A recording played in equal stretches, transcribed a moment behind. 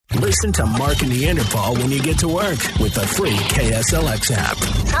Listen to Mark and Neanderthal when you get to work with the free KSLX app.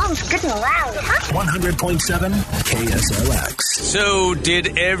 Sounds good and loud, huh? 100.7 KSLX. So,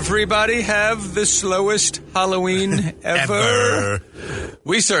 did everybody have the slowest Halloween ever?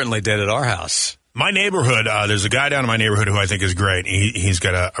 We certainly did at our house. My neighborhood, there's a guy down in my neighborhood who I think is great. He's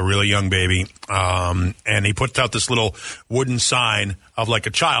got a really young baby, and he puts out this little wooden sign of like a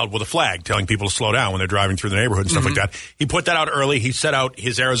child with a flag telling people to slow down when they're driving through the neighborhood and stuff like that. He put that out early. He set out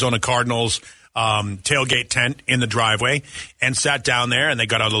his Arizona Cardinals tailgate tent in the driveway and sat down there, and they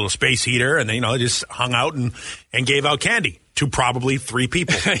got out a little space heater, and they, just hung out and gave out candy to probably 3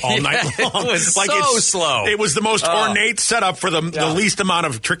 people all night long. It was so slow. It was the most ornate setup for the least amount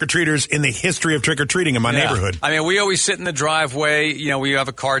of trick-or-treaters in the history of trick-or-treating in my neighborhood. I mean, we always sit in the driveway. We have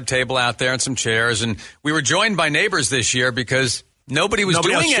a card table out there and some chairs, and we were joined by neighbors this year because nobody was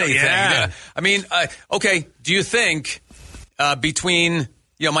doing anything. Yeah. I mean, okay, do you think between...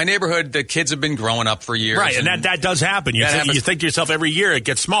 my neighborhood, the kids have been growing up for years. Right, and that does happen. You think to yourself every year it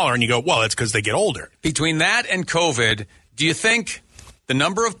gets smaller, and you go, well, it's because they get older. Between that and COVID, do you think the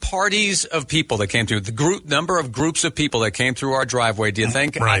number of parties of people that came through, number of groups of people that came through our driveway, do you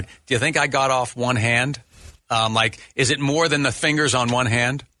think I got off one hand? Is it more than the fingers on one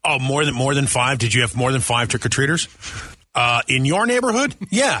hand? Oh, more than 5? Did you have more than 5 trick-or-treaters? In your neighborhood?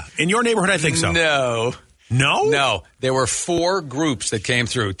 Yeah, in your neighborhood, I think so. No. No? No. There were 4 groups that came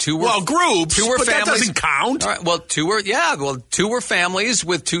through. 2 were groups? 2 were but families. That doesn't count. All right, well, 2 were families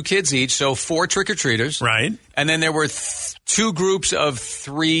with 2 kids each, so 4 trick-or-treaters. Right. And then there were 2 groups of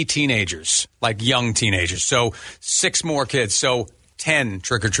 3 teenagers, like young teenagers. So 6 more kids, so 10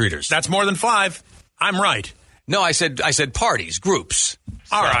 trick-or-treaters. That's more than 5. I'm right. No, I said parties, groups.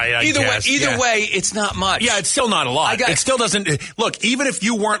 All right, Either way, it's not much. Yeah, it's still not a lot. It still doesn't... Look, even if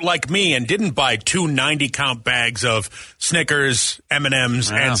you weren't like me and didn't buy 2 90-count bags of Snickers,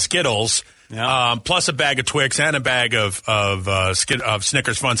 M&Ms, and Skittles, plus a bag of Twix and a bag of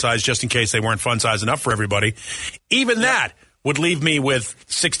Snickers Fun Size, just in case they weren't fun size enough for everybody, even that would leave me with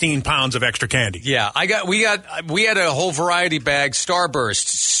 16 pounds of extra candy. Yeah, we had a whole variety bag: Starburst,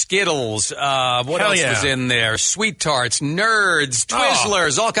 Skittles. What else was in there? Sweet Tarts, Nerds,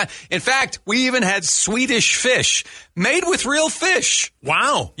 Twizzlers, all kind. In fact, we even had Swedish fish made with real fish.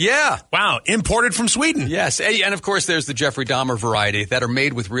 Wow. Yeah. Wow. Imported from Sweden. Yes, and of course, there's the Jeffrey Dahmer variety that are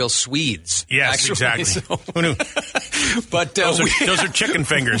made with real Swedes. Yes, exactly. So. Who knew? But those are chicken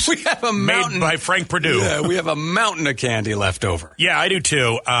fingers. We have a mountain made by Frank Perdue. Yeah, we have a mountain of candy left over. Yeah, I do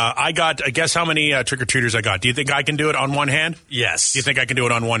too. I guess how many trick-or-treaters I got? Do you think I can do it on one hand? Yes. Do you think I can do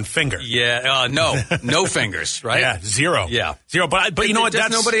it on one finger? Yeah, no fingers, right? Yeah, 0. Yeah. 0. But you know what?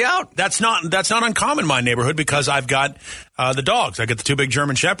 That's nobody out. That's not uncommon in my neighborhood because I've got the dogs. I got the 2 big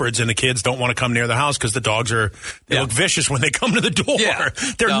German Shepherds, and the kids don't want to come near the house because the dogs look vicious when they come to the door. Yeah.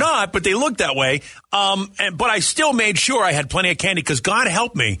 They're not, but they look that way. But I still made sure I had plenty of candy because God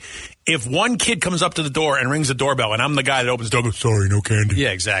help me if one kid comes up to the door and rings the doorbell and I'm the guy that opens the door and goes, sorry, no candy. Yeah,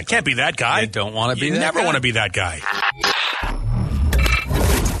 exactly. Can't be that guy. You don't want to be that guy. You never want to be that guy.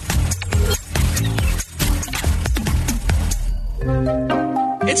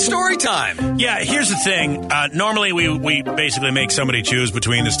 It's story time. Yeah, here's the thing. Normally, we basically make somebody choose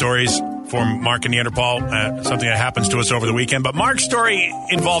between the stories for Mark and Neanderthal, something that happens to us over the weekend. But Mark's story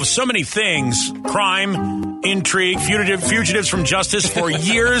involves so many things: crime, intrigue, fugitives from justice for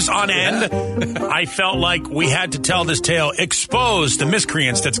years on end. I felt like we had to tell this tale, expose the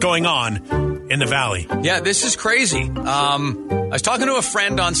miscreants that's going on in the valley. Yeah, this is crazy. I was talking to a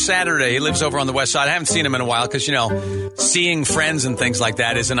friend on Saturday. He lives over on the west side. I haven't seen him in a while because, seeing friends and things like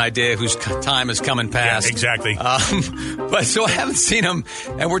that is an idea whose time has come and passed. Yeah, exactly. But so I haven't seen him,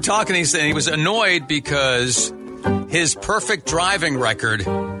 and we're talking. He was annoyed because his perfect driving record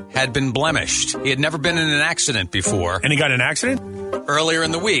had been blemished. He had never been in an accident before. And he got in an accident? Earlier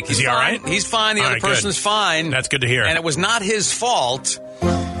in the week. Is he all right? He's fine. The other person's fine. That's good to hear. And it was not his fault.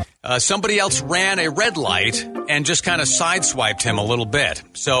 Somebody else ran a red light and just kind of sideswiped him a little bit.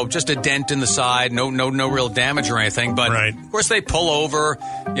 So just a dent in the side, no real damage or anything. But of course they pull over.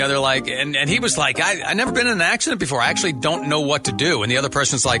 They're like, and he was like, I never been in an accident before. I actually don't know what to do. And the other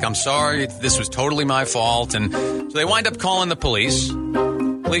person's like, I'm sorry, this was totally my fault. And so they wind up calling the police.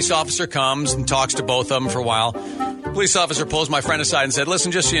 Police officer comes and talks to both of them for a while. Police officer pulls my friend aside and said,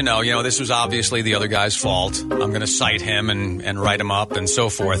 listen, just so you know, this was obviously the other guy's fault. I'm going to cite him and write him up and so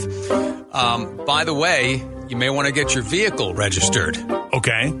forth. By the way, you may want to get your vehicle registered.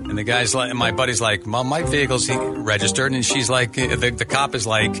 Okay. And the guy's like, my buddy's like, Mom, my vehicle's registered. And she's like, the cop is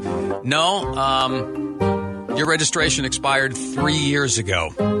like, no, your registration expired 3 years ago.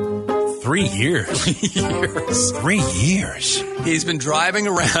 3 years. 3 years. He's been driving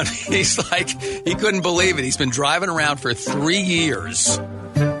around. He's like, he couldn't believe it. He's been driving around for 3 years,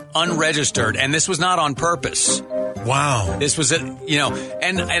 unregistered, and this was not on purpose. Wow. This was and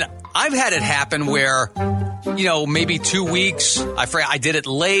I've had it happen where, maybe 2 weeks, I did it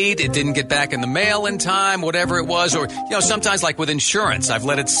late, it didn't get back in the mail in time, whatever it was, or, sometimes like with insurance, I've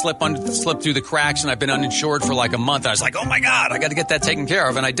let it slip through the cracks and I've been uninsured for like a month. I was like, oh my God, I got to get that taken care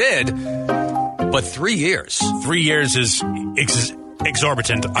of, and I did. But 3 years. 3 years is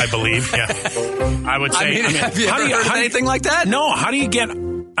exorbitant, I believe. Yeah. I would say. Have you ever heard of anything like that? No, how do you get...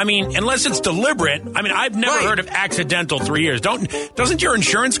 unless it's deliberate. I've never heard of accidental 3 years. Doesn't your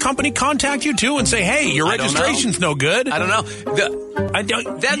insurance company contact you too and say, "Hey, your registration's no good"? I don't know.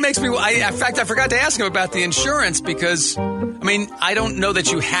 That makes me. In fact, I forgot to ask him about the insurance because, I don't know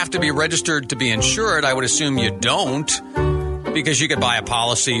that you have to be registered to be insured. I would assume you don't, because you could buy a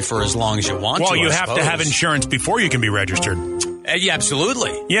policy for as long as you want. Well, you have to have insurance before you can be registered. Yeah,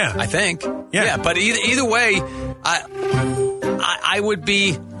 absolutely. Yeah, I think. Yeah, but either way, I would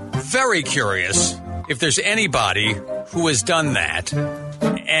be very curious if there's anybody who has done that.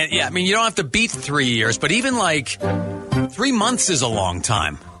 And you don't have to beat 3 years, but even like 3 months is a long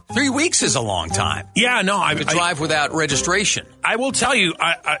time. 3 weeks is a long time. Yeah, no, to drive without registration. I will tell you,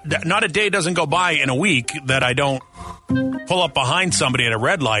 not a day doesn't go by in a week that I don't pull up behind somebody at a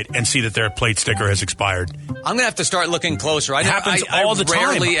red light and see that their plate sticker has expired. I'm going to have to start looking closer. It happens all the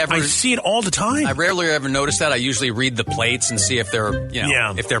time. I see it all the time. I rarely ever notice that. I ually read the plates and see if they're,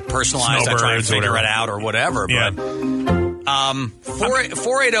 if they're personalized. I try to figure it out or whatever. Yeah. But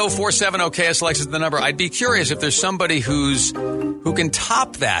 480-470-KSLX is the number. I'd be curious if there's somebody who can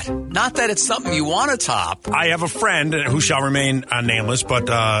top that. Not that it's something you want to top. I have a friend who shall remain nameless,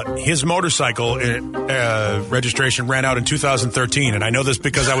 but his motorcycle registration ran out in 2013, and I know this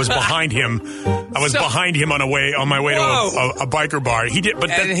because I was behind him. Behind him on my way to a biker bar. He did,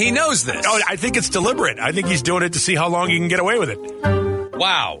 and he knows this. Oh, I think it's deliberate. I think he's doing it to see how long he can get away with it.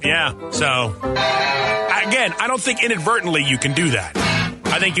 Wow. Yeah. So again, I don't think inadvertently you can do that.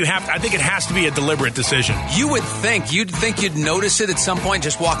 I think it has to be a deliberate decision. You'd think you'd notice it at some point,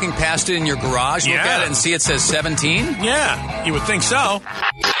 just walking past it in your garage, look at it and see it says 17? Yeah, you would think so.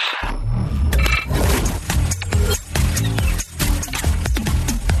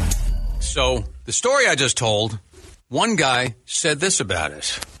 So, the story I just told, one guy said this about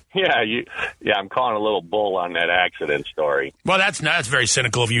it. Yeah, I'm calling a little bull on that accident story. Well, that's very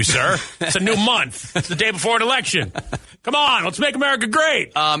cynical of you, sir. It's a new month. It's the day before an election. Come on, let's make America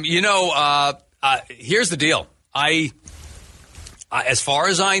great. Here's the deal. As far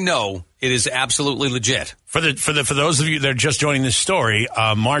as I know, it is absolutely legit. For those of you that are just joining this story,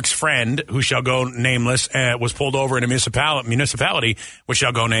 Mark's friend, who shall go nameless, was pulled over in a municipality, which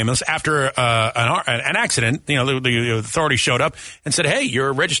shall go nameless, after an accident. The authorities showed up and said, "Hey,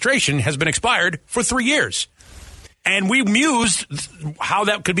 your registration has been expired for 3 years." And we mused how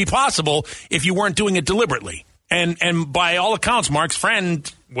that could be possible if you weren't doing it deliberately. And by all accounts, Mark's friend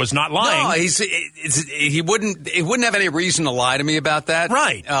was not lying. No, he wouldn't have any reason to lie to me about that.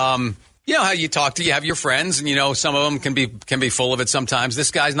 Right. You know how you have your friends, and some of them can be full of it sometimes. This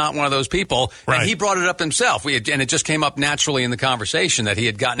guy's not one of those people, right. And he brought it up himself. And it just came up naturally in the conversation that he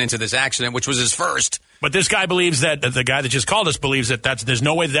had gotten into this accident, which was his first. But this guy believes that the guy that just called us believes that there's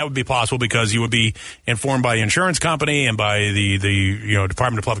no way that would be possible because you would be informed by the insurance company and by the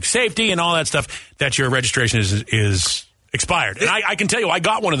Department of Public Safety and all that stuff that your registration is expired. And I can tell you, I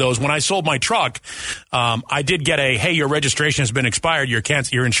got one of those when I sold my truck. I did get hey, your registration has been expired. Your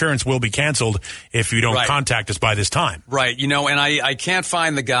insurance will be canceled if you don't contact us by this time. Right. And I can't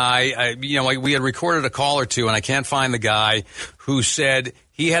find the guy. We had recorded a call or two, and I can't find the guy who said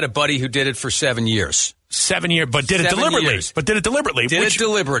he had a buddy who did it for 7 years. 7 years, but did it deliberately.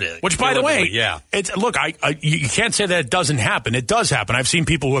 Which, by the way, look, you can't say that it doesn't happen. It does happen. I've seen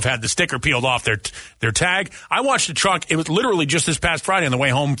people who have had the sticker peeled off their tag. I watched a truck. It was literally just this past Friday on the way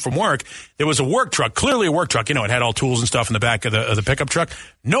home from work. There was a work truck, clearly a work truck. It had all tools and stuff in the back of the pickup truck.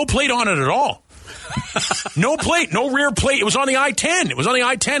 No plate on it at all. No plate, no rear plate. It was on the I-10. It was on the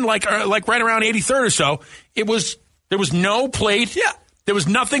I-10, like right around 83rd or so. There was no plate. Yeah. There was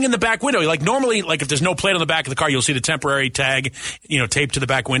nothing in the back window. Like normally, if there's no plate on the back of the car, you'll see the temporary tag, taped to the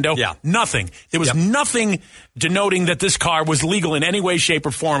back window. Yeah. Nothing. There was nothing denoting that this car was legal in any way, shape,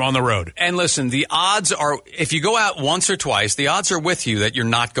 or form on the road. And listen, the odds are, if you go out once or twice, the odds are with you that you're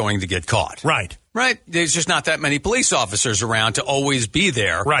not going to get caught. Right. Right. There's just not that many police officers around to always be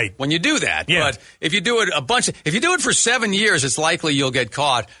there. Right. When you do that. Yeah. But if you do it if you do it for 7 years, it's likely you'll get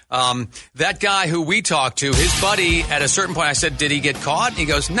caught. That guy who we talked to, his buddy, at a certain point, I said, did he get caught? And he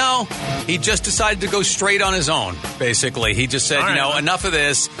goes, no. He just decided to go straight on his own, basically. He just said, enough of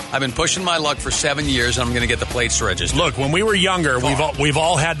this. I've been pushing my luck for 7 years, and I'm going to get the plates registered. Look, when we were younger, we've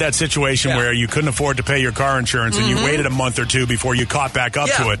all had that situation where you couldn't afford to pay your car insurance, and you waited a month or two before you caught back up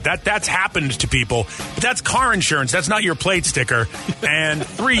to it. That's happened to people, but that's car insurance. That's not your plate sticker. And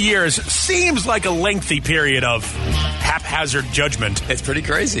 3 years seems like a lengthy period of haphazard judgment. It's pretty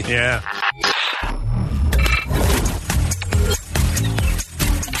crazy. Yeah.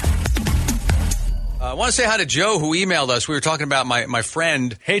 I want to say hi to Joe, who emailed us. We were talking about my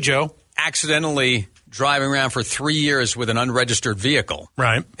friend. Hey, Joe. Accidentally driving around for 3 years with an unregistered vehicle.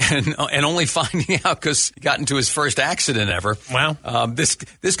 Right. And only finding out because he got into his first accident ever. Wow. This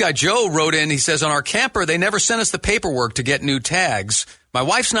guy, Joe, wrote in, he says, on our camper, they never sent us the paperwork to get new tags. My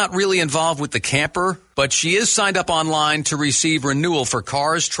wife's not really involved with the camper, but she is signed up online to receive renewal for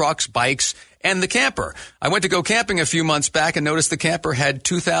cars, trucks, bikes, and the camper. I went to go camping a few months back and noticed the camper had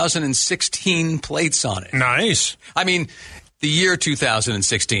 2016 plates on it. Nice. I mean, the year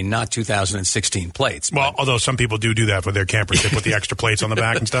 2016, not 2016 plates. Well, although some people do that with their campers. They put the extra plates on the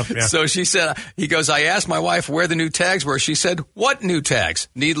back and stuff. Yeah. So she said, he goes, I asked my wife where the new tags were. She said, what new tags?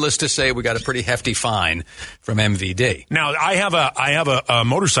 Needless to say, we got a pretty hefty fine from MVD. Now, I have a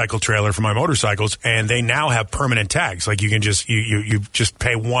motorcycle trailer for my motorcycles, and they now have permanent tags. Like you can just you just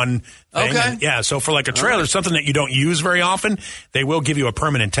pay one thing. Okay. And, so for like a trailer, something that you don't use very often, they will give you a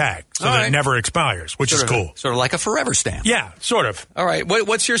permanent tag so that it never expires, which is cool. Sort of like a forever stamp. Yeah, sort of. All right.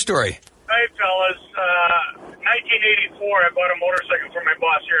 What's your story? Hey, fellas. 1984, I bought a motorcycle for my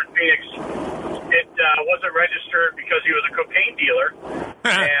boss here in Phoenix. It wasn't registered because he was a cocaine dealer.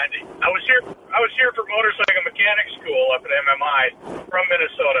 And I was here for motorcycle mechanic school up at MMI from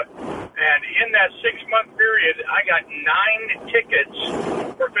Minnesota. And in that 6-month period, I got 9 tickets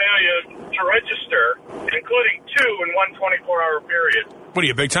for failure to register, including 2 in one 24-hour period. What are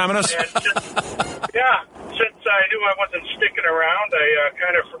you, big timing us? Since I knew I wasn't sticking around, I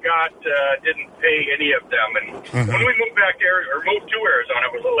kind of forgot, didn't pay any of them. And when we moved back there, or moved to Arizona,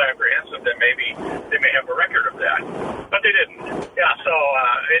 I was a little apprehensive that maybe they may have a record of that. But they didn't. Yeah, so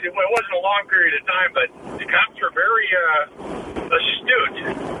it wasn't a long period of time, but the cops were very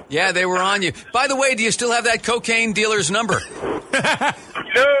astute. Yeah, they were on you. By the way, do you still have that cocaine dealer's number?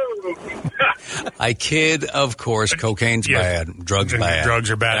 No. I kid, of course. Cocaine's bad. Drugs bad.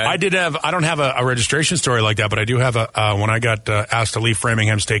 Drugs are bad. I don't have a registration story like that, but I do have when I got asked to leave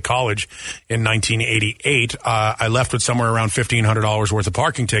Framingham State College in 1988, I left with somewhere around $1,500 worth of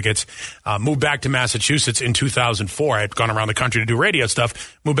parking tickets, moved back to Massachusetts in 2004. I had gone around the country to do radio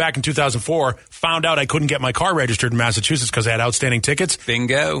stuff, moved back in 2004, found out I couldn't get my car registered in Massachusetts because I had outstanding tickets.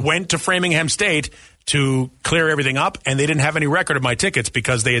 Bingo. Went to Framingham State to clear everything up, and they didn't have any record of my tickets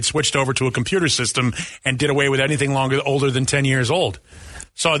because they had switched over to a computer system and did away with anything older than 10 years old.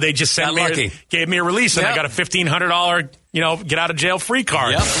 So they just gave me a release, and I got a $1,500, get out of jail free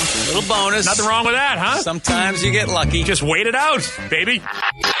card. Yep. Little bonus. Nothing wrong with that, huh? Sometimes you get lucky. Just wait it out, baby.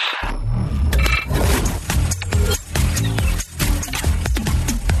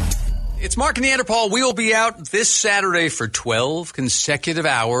 It's Mark Neanderthal. We will be out this Saturday for 12 consecutive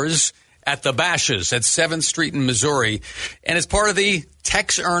hours at the Bashes at 7th Street in Missouri, and it's part of the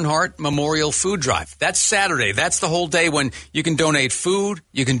Tex Earnhardt Memorial Food Drive. That's Saturday. That's the whole day when you can donate food,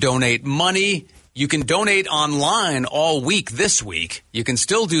 you can donate money, you can donate online all week this week. You can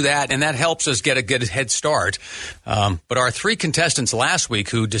still do that, and that helps us get a good head start. But our 3 contestants last week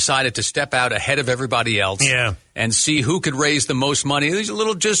who decided to step out ahead of everybody else and see who could raise the most money. There's a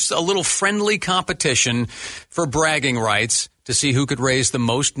little friendly competition for bragging rights to see who could raise the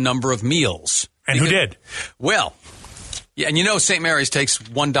most number of meals. And who did? Well, yeah, and St. Mary's takes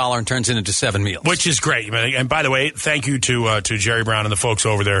 $1 and turns it into 7 meals. Which is great. And by the way, thank you to Jerry Brown and the folks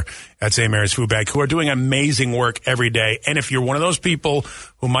over there at St. Mary's Food Bank who are doing amazing work every day. And if you're one of those people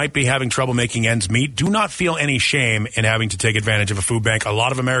who might be having trouble making ends meet, do not feel any shame in having to take advantage of a food bank. A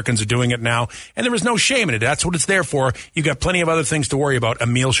lot of Americans are doing it now, and there is no shame in it. That's what it's there for. You've got plenty of other things to worry about. A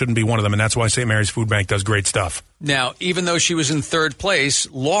meal shouldn't be one of them, and that's why St. Mary's Food Bank does great stuff. Now, even though she was in 3rd place,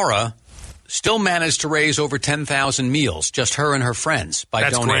 Laura still managed to raise over 10,000 meals, just her and her friends, by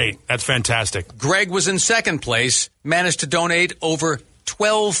donating. That's great. That's fantastic. Greg was in 2nd place, managed to donate over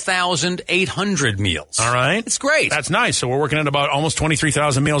 12,800 meals. All right. It's great. That's nice. So we're working at about almost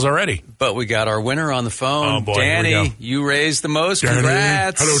 23,000 meals already. But we got our winner on the phone. Oh, boy. Danny, you raised the most. Danny.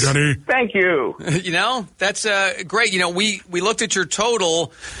 Congrats. Hello, Danny. Thank you. That's great. We looked at your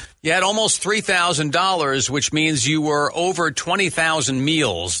total You had almost $3,000, which means you were over 20,000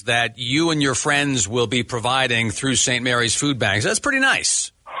 meals that you and your friends will be providing through St. Mary's Food Banks. That's pretty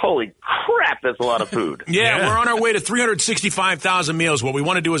nice. Holy crap, that's a lot of food. Yeah, we're on our way to 365,000 meals. What we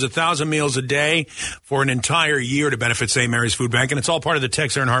want to do is 1,000 meals a day for an entire year to benefit St. Mary's Food Bank, and it's all part of the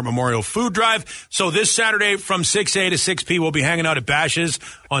Tex Earnhardt Memorial Food Drive. So this Saturday from 6A to 6P, we'll be hanging out at Bash's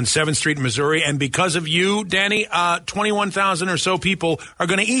on 7th Street in Missouri, and because of you, Danny, 21,000 or so people are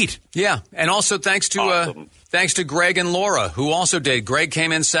going to eat. Yeah, and also thanks to Greg and Laura, who also did. Greg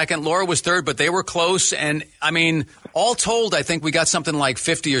came in second, Laura was third, but they were close, and I mean, all told, I think we got something like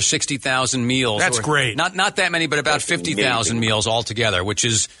 50 or 60,000 meals. That's great. Not that many, but about 50,000 meals altogether, which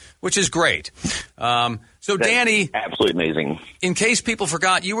is great. So, That's Danny, absolutely amazing. In case people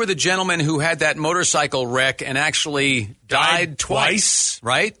forgot, you were the gentleman who had that motorcycle wreck and actually died twice,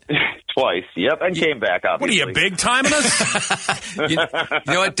 right? Twice, yep, and came back, obviously. What are you, big timing us? You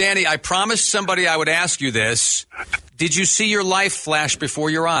know what, Danny? I promised somebody I would ask you this. Did you see your life flash before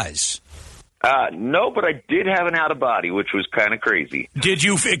your eyes? No, but I did have an out-of-body, which was kind of crazy. Did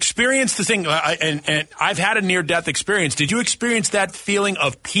you experience the thing, and I've had a near-death experience, did you experience that feeling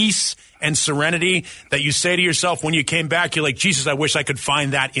of peace and serenity that you say to yourself when you came back, you're like, Jesus, I wish I could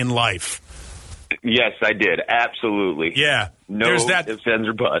find that in life? Yes, I did. Absolutely. Yeah. No there's that, ifs, ands,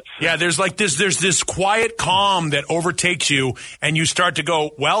 or buts. Yeah, there's this quiet calm that overtakes you, and you start to go,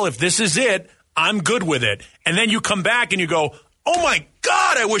 well, if this is it, I'm good with it. And then you come back and you go, oh, my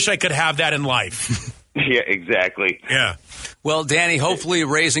God, I wish I could have that in life. Yeah, exactly. Yeah. Well, Danny, hopefully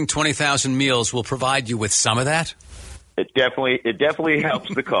raising 20,000 meals will provide you with some of that. It definitely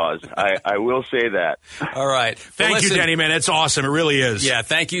helps the cause. I will say that. All right. Thank you, Danny, man. It's awesome. It really is. Yeah,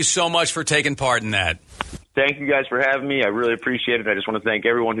 thank you so much for taking part in that. Thank you guys for having me. I really appreciate it. I just want to thank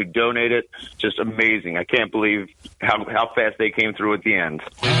everyone who donated. Just amazing. I can't believe how fast they came through at the end.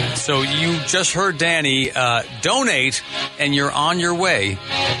 So you just heard Danny donate, and you're on your way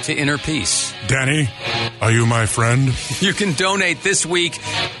to inner peace. Danny, are you my friend? You can donate this week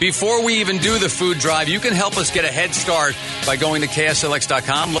before we even do the food drive. You can help us get a head start by going to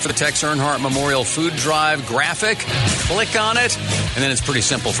KSLX.com. Look for the Tex Earnhardt Memorial Food Drive graphic. Click on it, and then it's pretty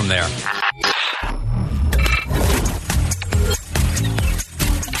simple from there.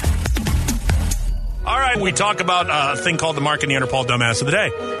 All right, we talk about a thing called the Mark and Neanderthal Dumbass of the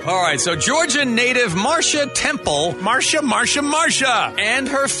Day. All right, so Georgia native Marcia Temple. Marcia. And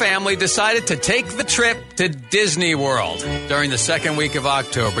her family decided to take the trip to Disney World during the second week of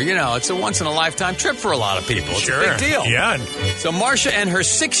October. You know, it's a once-in-a-lifetime trip for a lot of people. It's sure. a big deal. Yeah. So Marcia and her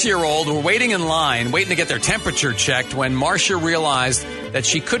 6-year-old were waiting in line, waiting to get their temperature checked, when Marcia realized that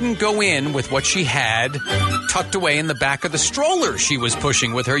she couldn't go in with what she had tucked away in the back of the stroller she was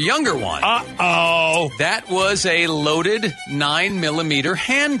pushing with her younger one. Uh-oh. That was a loaded 9mm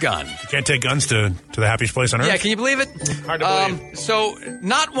handgun. You can't take guns to the happiest place on earth? Yeah, can you believe it? Hard to believe. So,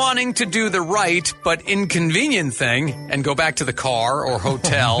 not wanting to do the right but inconvenient thing and go back to the car or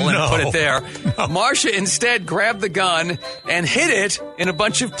hotel and put it there, Marcia instead grabbed the gun and hid it in a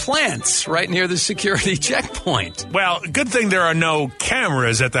bunch of plants right near the security checkpoint. Well, good thing there are no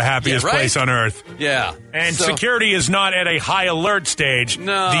cameras at the happiest place on earth. Yeah. And security is not at a high alert stage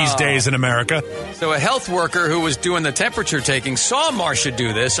these days in America. So a health worker who was doing the temperature taking saw Marcia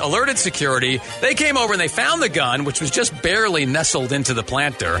do this, alerted security. They came over and they found the gun, which was just barely nestled into the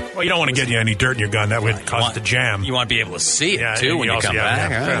planter. Well, you don't want to get any dirt in your gun. That would cause it to jam. You want to be able to see it, too, when you come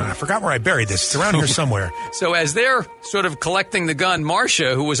back. I forgot where I buried this. It's around here somewhere. So as they're sort of collecting the gun,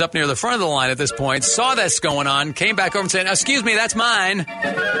 Marcia, who was up near the front of the line at this point, saw this going on, came back over and said, "Excuse me, that's mine."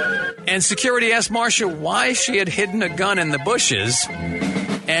 And security asked Marcia why she had hidden a gun in the bushes.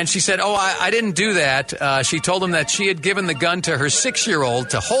 And she said, "Oh, I didn't do that." She told him that she had given the gun to her 6-year-old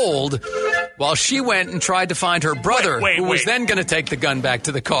to hold while she went and tried to find her brother, who was then going to take the gun back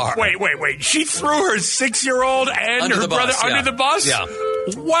to the car. Wait. She threw her 6-year-old and under her brother bus, under the bus? Yeah.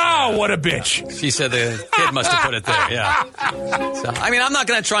 Wow, what a bitch. She said the kid must have put it there, yeah. So, I mean, I'm not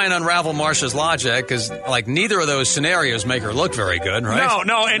going to try and unravel Marcia's logic because, like, neither of those scenarios make her look very good, right?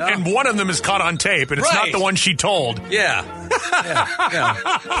 No, and one of them is caught on tape, and it's not the one she told. Yeah.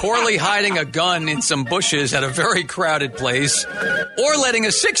 Poorly hiding a gun in some bushes at a very crowded place, or letting a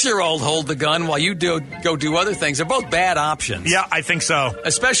 6-year-old hold the gun while you go do other things. They're both bad options. Yeah, I think so.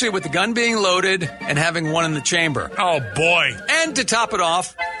 Especially with the gun being loaded and having one in the chamber. Oh, boy. And to top it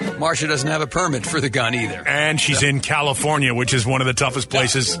off, Marcia doesn't have a permit for the gun either. And she's in California, which is one of the toughest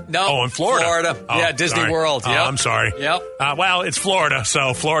places. No, in Florida. Oh, yeah, Disney World. Yep. Oh, I'm sorry. Yep. Well, it's Florida,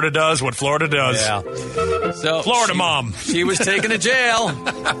 so Florida does what Florida does. Yeah. So Florida mom. She was taken to jail.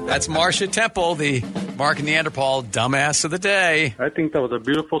 That's Marcia Temple, the Mark Neanderthal, dumbass of the day. I think that was a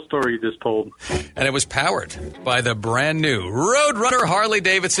beautiful story you just told. And it was powered by the brand new Roadrunner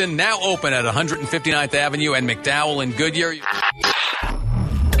Harley-Davidson, now open at 159th Avenue and McDowell in Goodyear.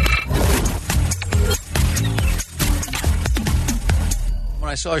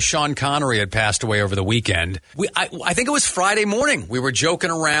 When I saw Sean Connery had passed away over the weekend, I think it was Friday morning. We were joking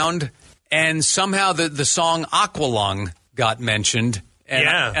around, and somehow the song Aqualung got mentioned. And,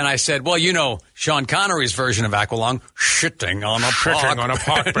 and I said, well, you know, Sean Connery's version of Aqualung, shitting on a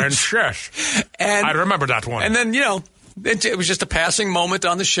park bench. Yes. And I remember that one. And then, you know, it was just a passing moment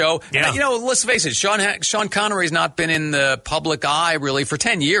on the show. Yeah. And, you know, let's face it, Sean Connery's not been in the public eye really for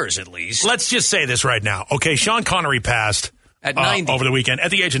 10 years at least. Let's just say this right now. Okay, Sean Connery passed at 90 over the weekend at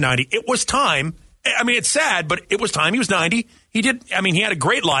the age of 90. It was time. I mean, it's sad, but it was time. He was 90. He had a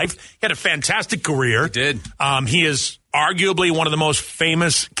great life. He had a fantastic career. He did. He is arguably one of the most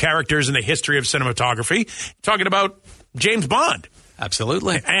famous characters in the history of cinematography. Talking about James Bond.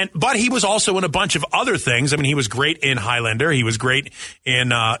 Absolutely. But he was also in a bunch of other things. I mean, he was great in Highlander. He was great in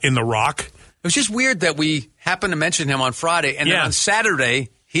The Rock. It was just weird that we happened to mention him on Friday, and then on Saturday,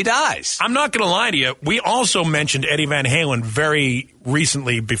 he dies. I'm not going to lie to you. We also mentioned Eddie Van Halen very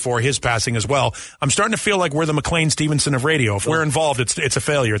recently before his passing as well. I'm starting to feel like we're the McLean Stevenson of radio. If we're involved, it's a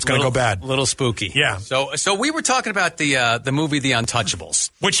failure. It's going to go bad. A little spooky. Yeah. So we were talking about the movie The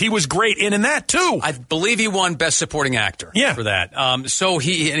Untouchables, which he was great in that too. I believe he won Best Supporting Actor for that. So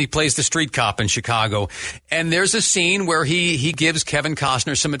he plays the street cop in Chicago, and there's a scene where he gives Kevin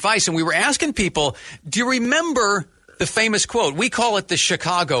Costner some advice, and we were asking people, do you remember the famous quote? We call it the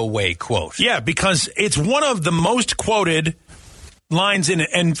Chicago Way quote. Yeah, because it's one of the most quoted lines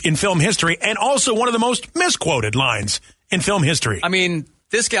in film history, and also one of the most misquoted lines in film history. I mean,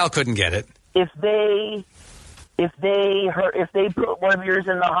 this gal couldn't get it. If they put one of yours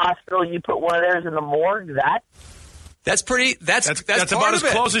in the hospital, you put one of theirs in the morgue. That's about as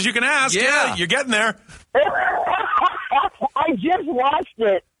close as you can ask. Yeah, you're getting there. I just watched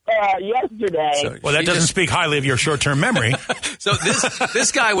it yesterday. Well, that doesn't speak highly of your short-term memory. So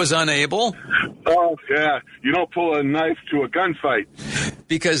this guy was unable. Oh, yeah. You don't pull a knife to a gunfight.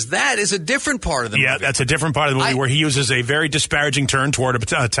 Because that is a different part of the movie. Yeah, that's a different part of the movie where he uses a very disparaging term toward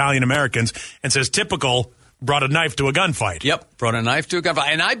Italian Americans and says, typical, brought a knife to a gunfight. Yep, brought a knife to a gunfight.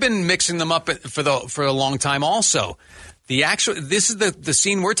 And I've been mixing them up for a long time also. This is the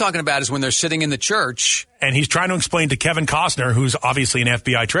scene we're talking about is when they're sitting in the church. And he's trying to explain to Kevin Costner, who's obviously an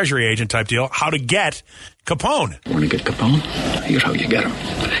FBI Treasury agent type deal, how to get Capone. Want to get Capone? Here's how you get him.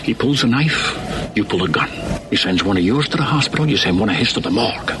 He pulls a knife, you pull a gun. He sends one of yours to the hospital, you send one of his to the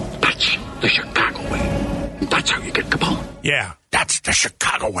morgue. That's the Chicago way. And that's how you get Capone. Yeah, that's the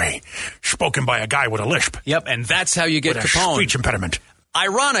Chicago way. Spoken by a guy with a lisp. Yep, and that's how you get with Capone. A speech impediment.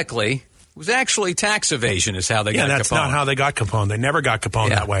 Ironically, it was actually tax evasion is how they got Capone. Yeah, that's not how they got Capone. They never got Capone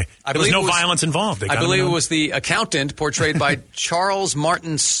that way. There was no violence involved. I believe it was the accountant portrayed by Charles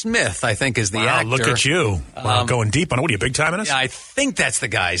Martin Smith, I think is the actor. Look at you. Going deep on it. What are you, big time in this? I think that's the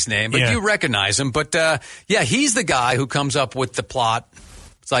guy's name, but you recognize him. But, he's the guy who comes up with the plot.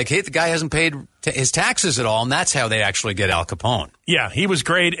 It's like, hey, the guy hasn't paid his taxes at all, and that's how they actually get Al Capone. Yeah, he was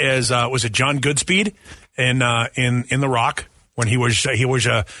great as, was it John Goodspeed in The Rock? When he was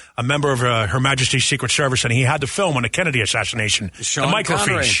a member of Her Majesty's Secret Service, and he had to film on the Kennedy assassination, the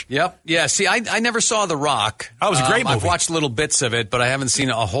microfiche. Yep. Yeah. See, I never saw The Rock. That was a great movie. I've watched little bits of it, but I haven't seen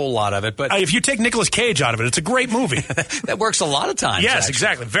a whole lot of it. But if you take Nicolas Cage out of it, it's a great movie. That works a lot of times. Yes, actually.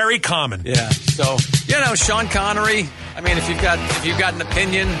 exactly. Very common. Yeah. So Sean Connery. I mean, if you've got an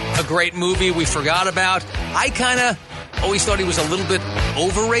opinion, a great movie we forgot about. I kind of always thought he was a little bit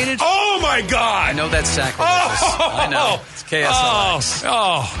overrated. Oh my God! I know that's sacrilegious. I know. It's KSLX.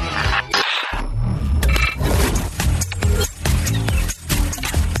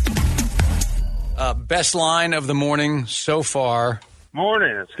 Best line of the morning so far.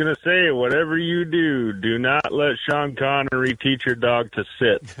 Morning. It's going to say, whatever you do not let Sean Connery teach your dog to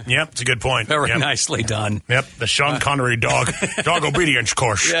sit. Yep, it's a good point. Very nicely done. Yep, the Sean Connery dog obedience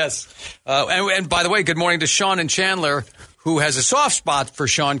course. Yes. And by the way, good morning to Sean and Chandler, who has a soft spot for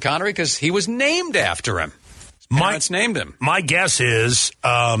Sean Connery because he was named after him. His parents named him. My guess is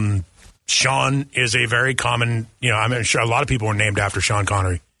Sean is a very common, I'm sure a lot of people were named after Sean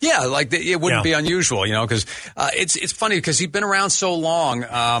Connery. Yeah, like it wouldn't be unusual, because it's funny because he'd been around so long.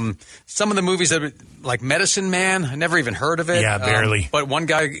 Some of the movies that like Medicine Man, I never even heard of it. Yeah, barely. But one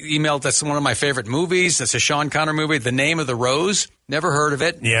guy emailed that's one of my favorite movies. That's a Sean Connery movie. The Name of the Rose, never heard of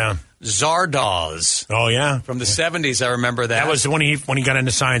it. Yeah. Zardoz. Oh yeah, from the 70s. I remember that. That was when he got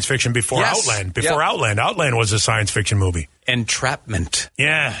into science fiction before Outland. Outland was a science fiction movie. Entrapment.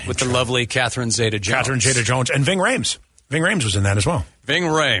 Yeah, with the lovely Catherine Zeta-Jones. And Ving Rhames. Ving Rhames was in that as well. Ving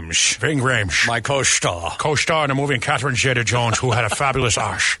Rhames. My co-star. Co-star in a movie in Catherine Zeta-Jones, who had a fabulous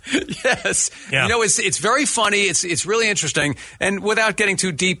arse. Yes. Yeah. It's very funny. It's really interesting. And without getting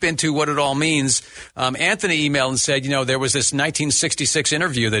too deep into what it all means, Anthony emailed and said, there was this 1966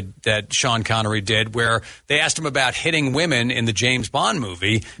 interview that Sean Connery did where they asked him about hitting women in the James Bond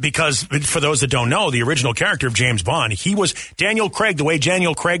movie. Because, for those that don't know, the original character of James Bond, he was Daniel Craig, the way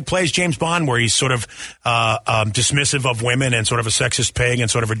Daniel Craig plays James Bond, where he's sort of dismissive of women and sort of a sexist pig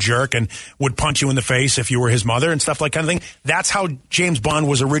and sort of a jerk and would punch you in the face if you were his mother and stuff like kind of thing. That's how James Bond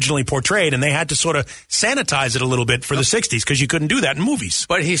was originally portrayed, and they had to sort of sanitize it a little bit for the 60s because you couldn't do that in movies.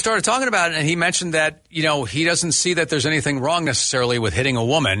 But he started talking about it, and he mentioned that, he doesn't see that there's anything wrong necessarily with hitting a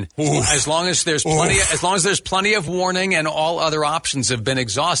woman as long as there's plenty of warning and all other options have been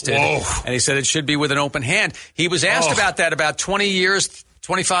exhausted. And he said it should be with an open hand. He was asked about that about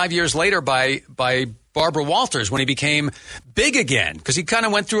 25 years later by Barbara Walters when he became big again, because he kind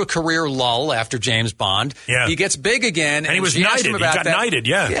of went through a career lull after James Bond. Yeah. He gets big again. And he was knighted. He got knighted,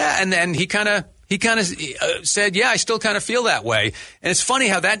 yeah. Yeah, and then he kind of said, I still kind of feel that way. And it's funny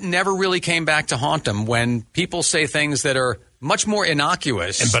how that never really came back to haunt him when people say things that are much more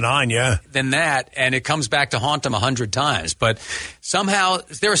innocuous and benign, than that, and it comes back to haunt him 100 times. But somehow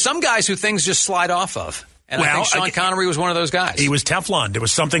there are some guys who things just slide off of. And I think Sean Connery was one of those guys. He was Teflon. There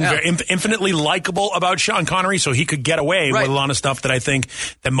was something very infinitely likable about Sean Connery, so he could get away with a lot of stuff that I think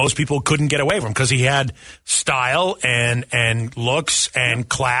that most people couldn't get away from, because he had style and looks and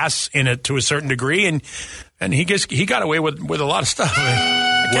class in it to a certain degree, and he got away with a lot of stuff.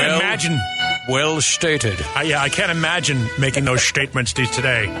 I can't imagine. Well stated. I can't imagine making those statements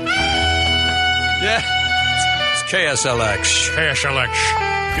today. Yeah. It's KSLX.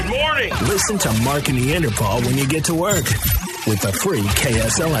 Good morning. Listen to Mark and Neanderthal when you get to work with the free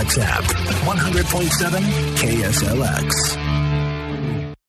KSLX app. 100.7 KSLX.